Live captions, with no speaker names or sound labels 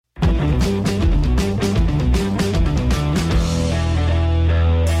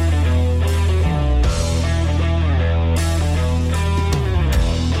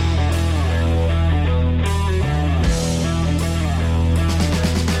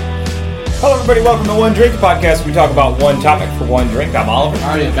Hello, everybody. Welcome to One Drink, the podcast. We talk about one topic for one drink. I'm Oliver.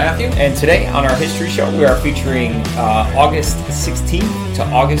 I am Matthew. And today on our history show, we are featuring August 16th to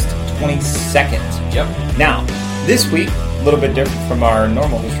August 22nd. Yep. Now, this week, a little bit different from our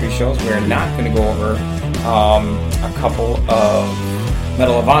normal history shows. We are not going to go over a couple of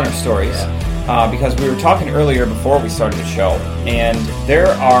Medal of Honor stories. Because we were talking earlier before we started the show, and there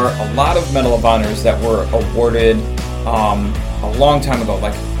are a lot of Medal of Honors that were awarded a long time ago,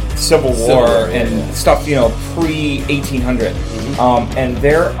 like Civil War and stuff, pre-1800. Mm-hmm. And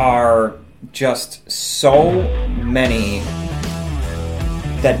there are just so many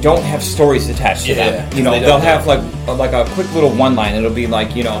that don't have stories attached to them. They'll have like a quick little one line. It'll be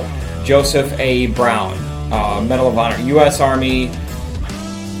like, Joseph A. Brown, Medal of Honor, U.S. Army,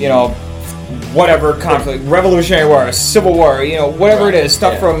 whatever conflict, Revolutionary War, Civil War, whatever it is,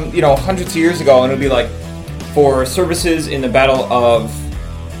 stuff from, hundreds of years ago, and it'll be like, for services in the Battle of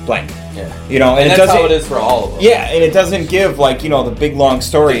blank. Yeah. And that's how it is for all of them. Yeah, and it doesn't give, the big, long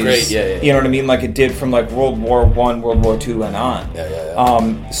stories. You know what I mean? Like it did from, World War I, World War II, and on.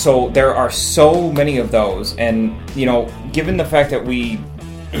 Yeah. So there are so many of those, and, given the fact that we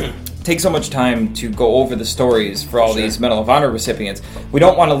take so much time to go over the stories for all these Medal of Honor recipients, we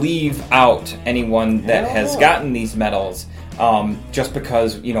don't want to leave out anyone that has gotten these medals just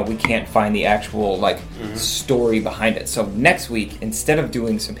because, we can't find the actual, story behind it. So next week, instead of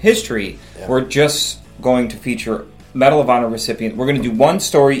doing some history, we're just going to feature Medal of Honor recipients. We're going to do one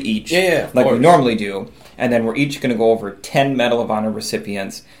story each, like we normally do, and then we're each going to go over 10 Medal of Honor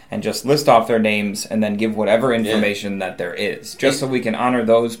recipients and just list off their names and then give whatever information that there is, just so we can honor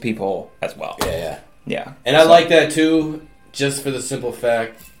those people as well. Yeah. And I like that, too, just for the simple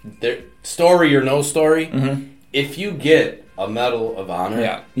fact, story or no story, if you get a Medal of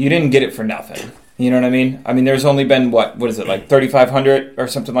Honor... you didn't get it for nothing. You know what I mean? I mean, there's only been, what is it, 3,500 or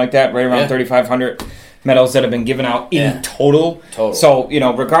something like that? Right around 3,500 medals that have been given out in total. So,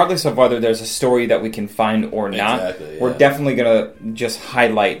 regardless of whether there's a story that we can find or not, we're definitely going to just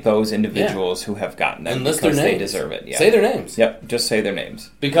highlight those individuals who have gotten them because they deserve it. Yeah. Say their names. Yep, just say their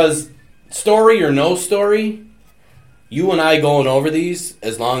names. Because story or no story, you and I going over these,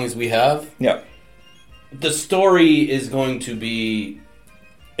 as long as we have, the story is going to be...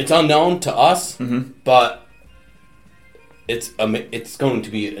 It's unknown to us, but it's going to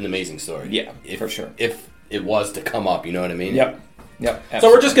be an amazing story. Yeah, for sure. If it was to come up, you know what I mean? Yep. Absolutely. So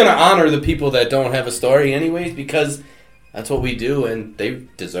we're just going to honor the people that don't have a story anyways, because that's what we do, and they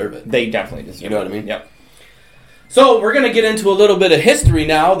deserve it. They definitely deserve it. You know what I mean? Yep. So we're going to get into a little bit of history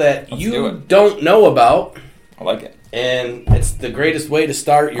now that you don't know about. I like it. And it's the greatest way to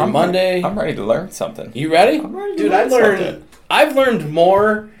start your Monday. I'm ready to learn something. You ready? I'm ready to learn something. I've learned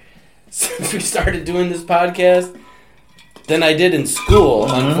more since we started doing this podcast than I did in school,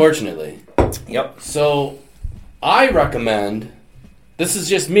 unfortunately. Yep. So I recommend, this is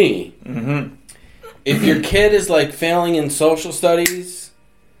just me, if your kid is failing in social studies,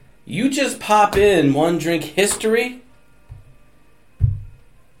 you just pop in One Drink History.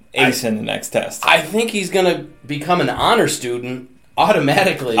 Ace in the next test. I think he's going to become an honor student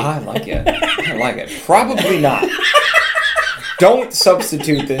automatically. I like it. Probably not. Don't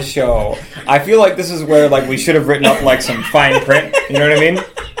substitute this show. I feel like this is where we should have written up some fine print. You know what I mean?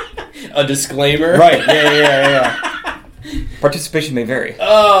 A disclaimer. Right. Yeah. Participation may vary.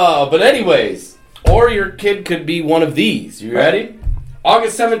 Oh, but anyways, or your kid could be one of these. You ready?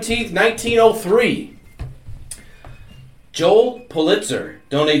 August 17th, 1903. Joel Pulitzer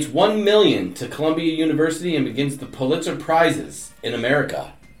donates $1 million to Columbia University and begins the Pulitzer Prizes in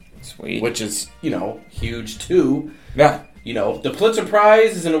America. Sweet. Which is, huge too. Yeah. The Pulitzer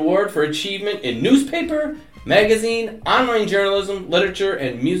Prize is an award for achievement in newspaper, magazine, online journalism, literature,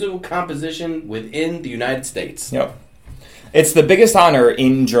 and musical composition within the United States. Yep. It's the biggest honor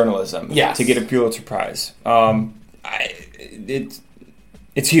in journalism to get a Pulitzer Prize.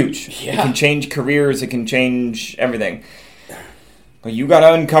 It's huge. Yeah. It can change careers. It can change everything. But you got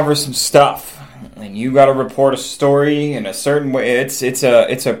to uncover some stuff, and you got to report a story in a certain way. It's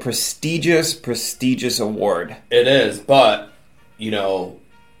a prestigious award. It is, but you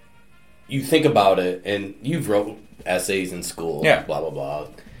think about it, and you've wrote essays in school. Yeah. Blah blah blah.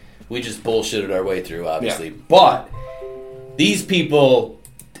 We just bullshitted our way through, obviously, but these people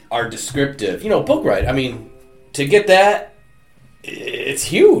are descriptive. Book writing. I mean, to get that, it's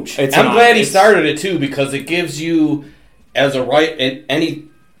huge. I'm glad he started it too, because it gives you, as a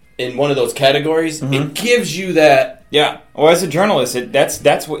in one of those categories, it gives you that. Yeah. Well, as a journalist,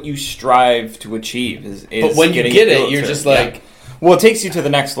 that's what you strive to achieve. Is but when you get it, you're just Well, it takes you to the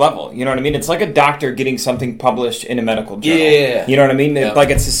next level. You know what I mean? It's like a doctor getting something published in a medical journal. Yeah. You know what I mean? Yep. Like,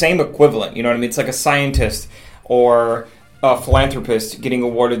 it's the same equivalent. You know what I mean? It's like a scientist or a philanthropist getting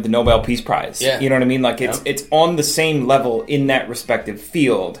awarded the Nobel Peace Prize. Yeah. You know what I mean? Like, it's on the same level in that respective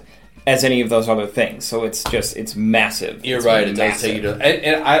field as any of those other things. So it's massive. You're right. It does take you to...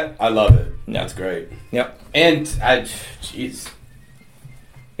 And I love it. Yeah. That's great. Yep. And jeez.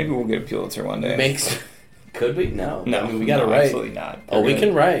 Maybe we'll get a Pulitzer one day. Could we? No. No. I mean, we got to write. Absolutely not. We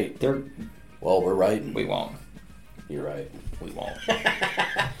can write. Well, we're writing. We won't. You're right. We won't.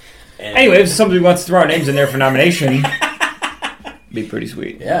 Anyway, if somebody wants to throw our names in there for nomination, be pretty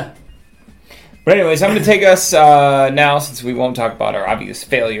sweet. Yeah. But anyways, I'm going to take us now, since we won't talk about our obvious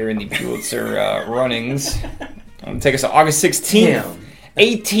failure in the Pulitzer runnings. I'm going to take us to August 16th,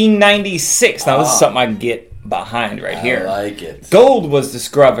 1896. Now, this is something I can get behind right here. I like it. Gold was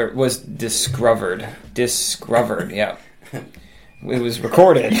discovered, yeah. It was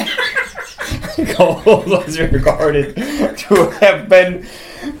recorded. Gold was recorded to have been...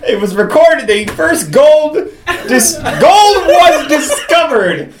 It was recorded. The first gold was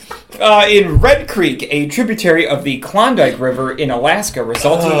discovered in Red Creek, a tributary of the Klondike River in Alaska,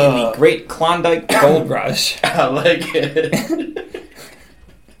 resulting in the Great Klondike Gold Rush. I like it.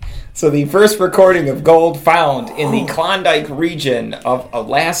 So the first recording of gold found in the Klondike region of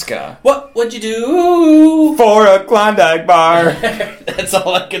Alaska. What would you do for a Klondike bar? That's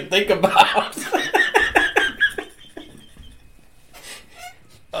all I can think about.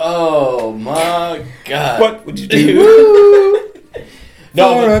 Oh my God! What would you do?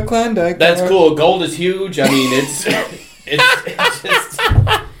 No, for a Klondike that's bar. cool. Gold is huge. I mean, it's just,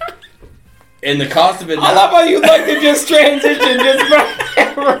 and the cost of it. I love how you like to just transition just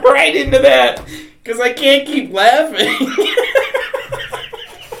right into that because I can't keep laughing.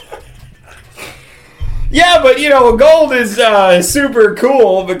 Yeah, but gold is super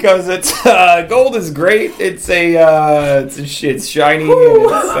cool because it's gold is great. It's it's shiny.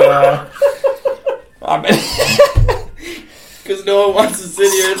 And because no one wants to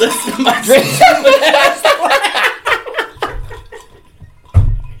sit here and listen to my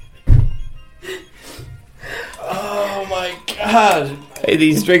Oh my God! Hey,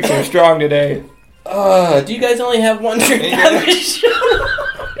 these drinks are strong today. Do you guys only have one drink on this show?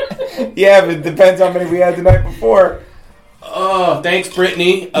 Yeah, but it depends how many we had the night before. Oh, thanks,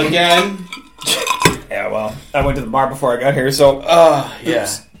 Brittany, again. Yeah, well, I went to the bar before I got here, so... yeah.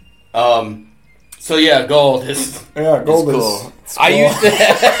 So, yeah, gold is... Yeah, gold is cool. It's I cool. used to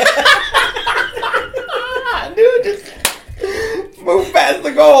have... Dude, just move past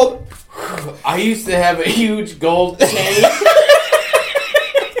the gold. I used to have a huge gold chain.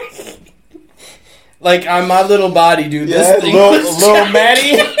 Like, on my little body, dude. Yeah, this thing was little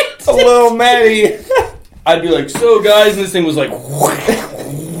Maddie. A little Maddie. I'd be like, so guys, and this thing was like...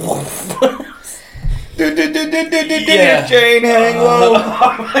 Yeah. Chain hang low.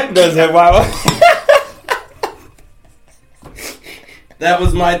 Does it wow? That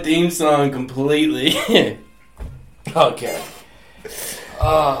was my theme song completely. Okay.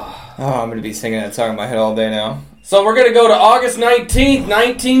 I'm going to be singing that song in my head all day now. So we're going to go to August 19th,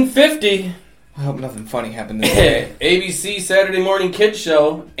 1950. I hope nothing funny happened this day. ABC Saturday Morning Kids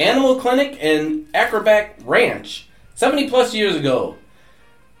Show, Animal Clinic, and Acrobat Ranch. 70 plus years ago,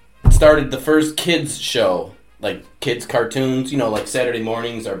 started the first kids show. Like kids cartoons, like Saturday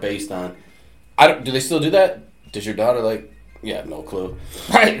mornings are based on. Do they still do that? Does your daughter Yeah, no clue.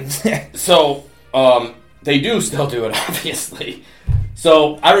 Right. So, they do still do it, obviously.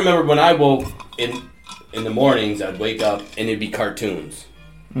 So, I remember when I woke in the mornings, I'd wake up and it'd be cartoons.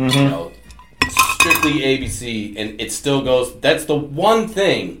 Mm-hmm. Strictly ABC, and it still goes. That's the one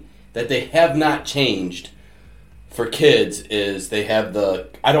thing that they have not changed for kids is they have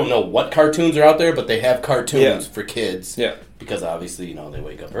I don't know what cartoons are out there, but they have cartoons for kids. Yeah. Because obviously, they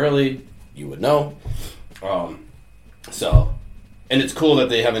wake up early. You would know. So, and it's cool that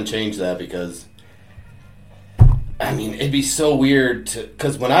they haven't changed that because, I mean, it'd be so weird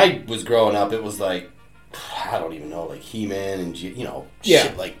because when I was growing up, it was like, I don't even know, like He-Man and, shit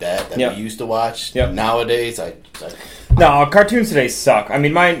like that we used to watch. Yep. Nowadays, No, cartoons today suck. I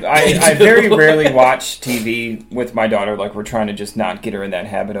mean, I very rarely watch TV with my daughter. Like, we're trying to just not get her in that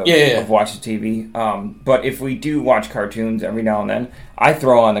habit of watching TV. But if we do watch cartoons every now and then, I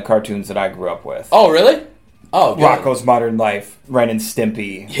throw on the cartoons that I grew up with. Oh, really? Oh, good. Rocko's Modern Life, Ren and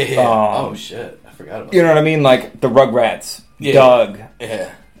Stimpy. Yeah. Oh, shit. I forgot about You know what I mean? Like, the Rugrats, Doug.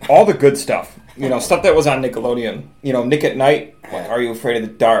 Yeah. All the good stuff. Stuff that was on Nickelodeon. Nick at Night, like Are You Afraid of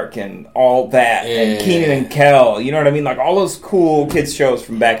the Dark, and all that, and Kenan and Kel. You know what I mean? Like all those cool kids shows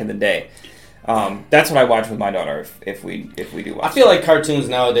from back in the day. That's what I watch with my daughter if we do watch. I feel like cartoons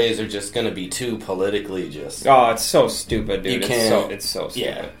nowadays are just going to be too politically just. Oh, it's so stupid, dude. It's so stupid.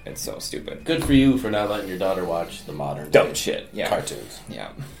 Yeah. It's so stupid. Good for you for not letting your daughter watch the modern dumb shit. Yeah. Cartoons.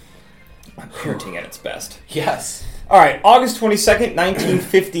 Yeah. Parenting at its best. Yes. All right, August 22nd,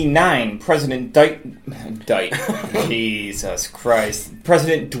 1959, President Jesus Christ.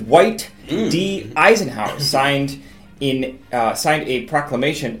 President Dwight D. Eisenhower signed a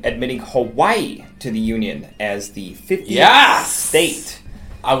proclamation admitting Hawaii to the Union as the 50th state.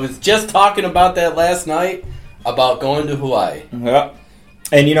 I was just talking about that last night, about going to Hawaii. Yep.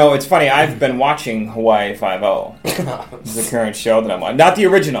 And it's funny, I've been watching Hawaii Five-0. It's the current show that I'm on. Not the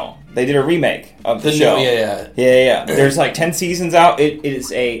original. They did a remake of the show. Yeah. There's like 10 seasons out.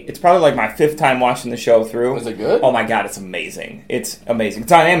 It's probably like my 5th time watching the show through. Was it good? Oh my god, it's amazing. It's amazing.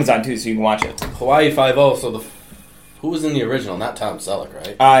 It's on Amazon too, so you can watch it. Hawaii Five-0, so who was in the original? Not Tom Selleck,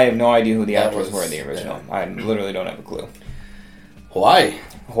 right? I have no idea who the actors were in the original. Yeah. I literally don't have a clue. Hawaii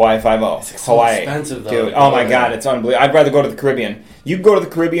Five-0. It's so expensive, though. Dude, oh my god, it's unbelievable. I'd rather go to the Caribbean. You can go to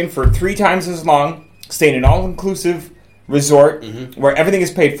the Caribbean for 3 times as long, stay in an all-inclusive resort where everything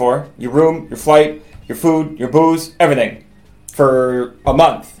is paid for. Your room, your flight, your food, your booze, everything. For a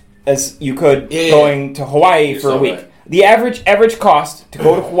month. As you could going to Hawaii for a week. Right. The average cost to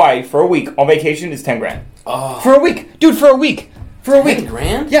go to Hawaii for a week on vacation is $10,000. Oh. For a week. Dude, for a week. For a week.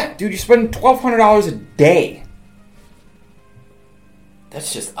 $10,000? Yeah, dude, you spend $1,200 a day.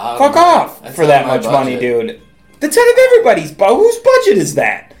 That's just odd. Fuck off for that much money, dude. That's out of everybody's budget. Whose budget is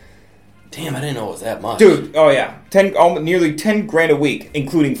that? Damn, I didn't know it was that much. Dude, oh yeah. Nearly $10,000 a week,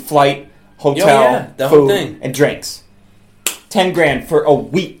 including flight, hotel, food, and drinks. $10,000 for a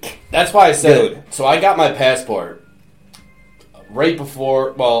week. That's why I said, dude. So I got my passport right before,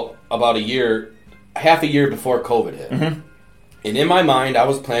 about half a year before COVID hit. Mm-hmm. And in my mind, I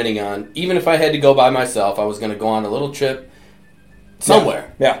was planning on, even if I had to go by myself, I was going to go on a little trip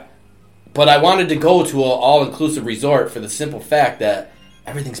somewhere. Yeah. But I wanted to go to an all-inclusive resort for the simple fact that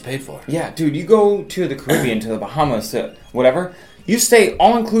everything's paid for. Yeah, dude, you go to the Caribbean, to the Bahamas, to whatever, you stay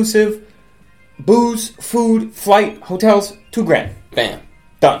all-inclusive, booze, food, flight, hotels, $2,000. Bam.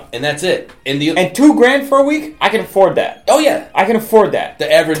 Done. And that's it. And $2,000 for a week? I can afford that. Oh, yeah. I can afford that.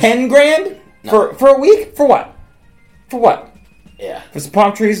 The average... $10,000 for a week? For what? For what? Yeah. For some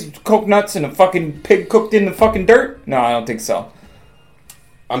palm trees, coconuts, and a fucking pig cooked in the fucking dirt? No, I don't think so.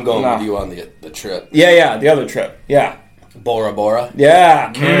 I'm going with you on the trip. Yeah, the other trip. Yeah. Bora Bora.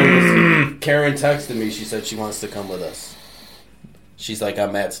 Yeah. Karen texted me. She said she wants to come with us. She's like,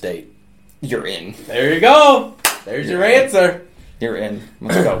 I'm at state. You're in. There you go. There's your answer. You're in.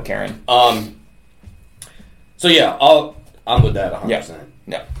 Let's go, Karen. So yeah, I'm with that 100%.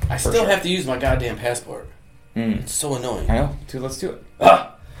 Yeah. I still have to use my goddamn passport. It's so annoying. I know. Dude, let's do it.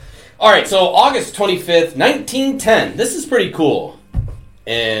 All right, so August 25th, 1910. This is pretty cool.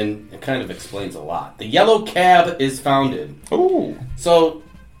 And it kind of explains a lot. The Yellow Cab is founded. Ooh. So,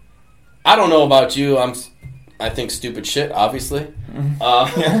 I don't know about you. I think stupid shit, obviously.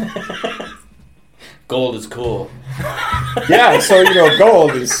 Gold is cool. Yeah, so,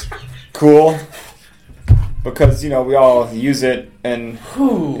 gold is cool. Because, we all use it, and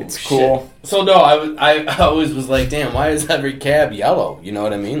it's cool. Shit. So, no, I always was like, damn, why is every cab yellow? You know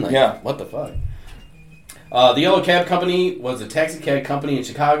what I mean? Like, yeah. What the fuck? The Yellow Cab Company was a taxi cab company in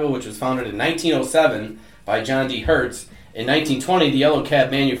Chicago, which was founded in 1907 by John D. Hertz. In 1920, the Yellow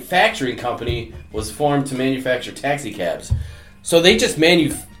Cab Manufacturing Company was formed to manufacture taxi cabs. So they just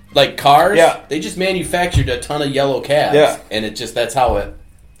like cars. Yeah. They just manufactured a ton of yellow cabs. Yeah. And that's how it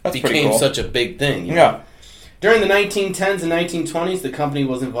became such a big thing. Yeah. During the 1910s and 1920s, the company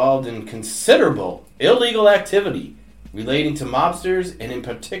was involved in considerable illegal activity relating to mobsters and in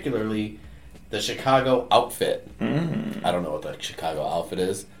particularly the Chicago Outfit. I don't know what the Chicago Outfit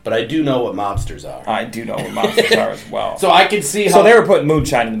is, but I do know what mobsters are. I do know what mobsters are as well. So I could see how... So they were putting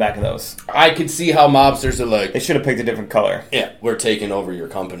moonshine in the back of those. I could see how mobsters are like... They should have picked a different color. Yeah, we're taking over your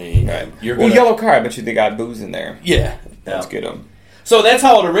company. Right. Yellow car, I bet you they got booze in there. Yeah. Let's get them. So that's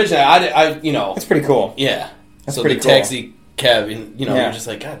how it originated. That's pretty cool. Yeah. That's so pretty the cool. Taxi cab, you're just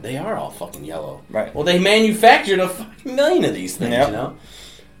like, God, they are all fucking yellow. Right. Well, they manufactured a fucking million of these things,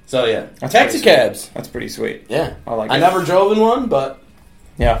 So, yeah. That's taxi cabs. That's pretty sweet. Yeah. I like it. I never drove in one, but...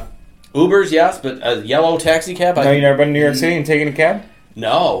 Yeah. Ubers, yes, but a yellow taxi cab... No, you never been to New York City and taken a cab?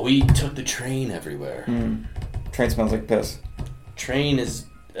 No, we took the train everywhere. Train smells like piss. Train is...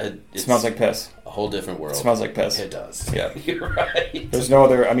 It smells like piss. A whole different world. It smells like piss. It does. Yeah. You're right. There's no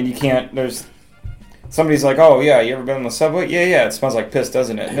other... you can't... Somebody's like, oh, yeah, you ever been on the subway? Yeah, it smells like piss,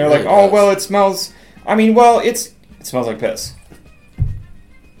 doesn't it? And they're like, oh, well, it smells... it smells like piss.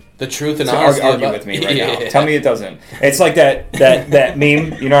 The truth and So honesty. argue with me right now. Tell me it doesn't. It's like that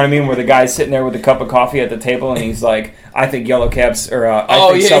meme, you know what I mean, where the guy's sitting there with a cup of coffee at the table and he's like, I think yellow cabs, or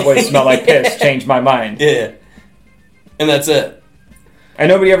I think Subways smell like piss, changed my mind. Yeah. And that's it. And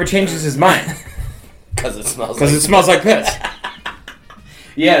nobody ever changes his mind. Because it smells like piss.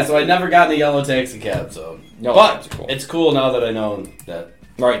 Yeah, so I never got in a yellow taxi cab, so. No, but cool. It's cool now that I know that.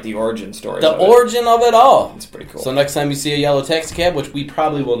 Right, the origin story. The origin of it all. It's pretty cool. So next time you see a yellow taxi cab, which we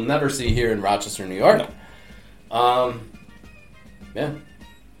probably will never see here in Rochester, New York. No. Yeah.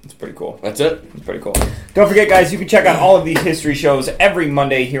 It's pretty cool. That's it. It's pretty cool. Don't forget, guys, you can check out all of these history shows every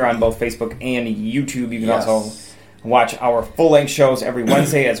Monday here on both Facebook and YouTube. You can also watch our full-length shows every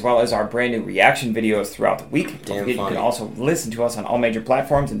Wednesday, as well as our brand new reaction videos throughout the week. Don't forget, you can also listen to us on all major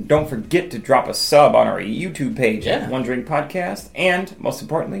platforms, and don't forget to drop a sub on our YouTube page at One Drink Podcast, and most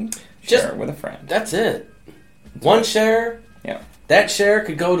importantly, share it with a friend. That's it. One share. Yeah. That share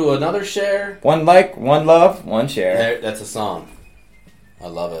could go to another share. One like, one love, one share. That's a song. I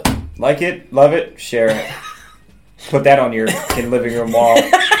love it. Like it, love it, share it. Put that on your living room wall.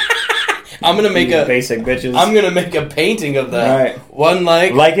 I'm gonna make basic bitches. I'm gonna make a painting of that. Right. One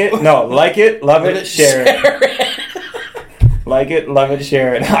like it. No, like it, love it, share it. Like it, love it,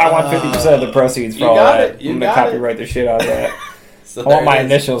 share it. I want 50% of the proceeds for all that. I'm gonna copyright the shit out of that. So I want my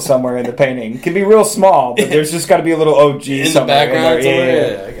initials somewhere in the painting. It can be real small, but there's just got to be a little OG in somewhere the background. in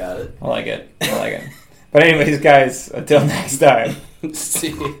there. Yeah, I got it. I like it. But anyways, guys, until next time. See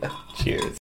ya. Cheers.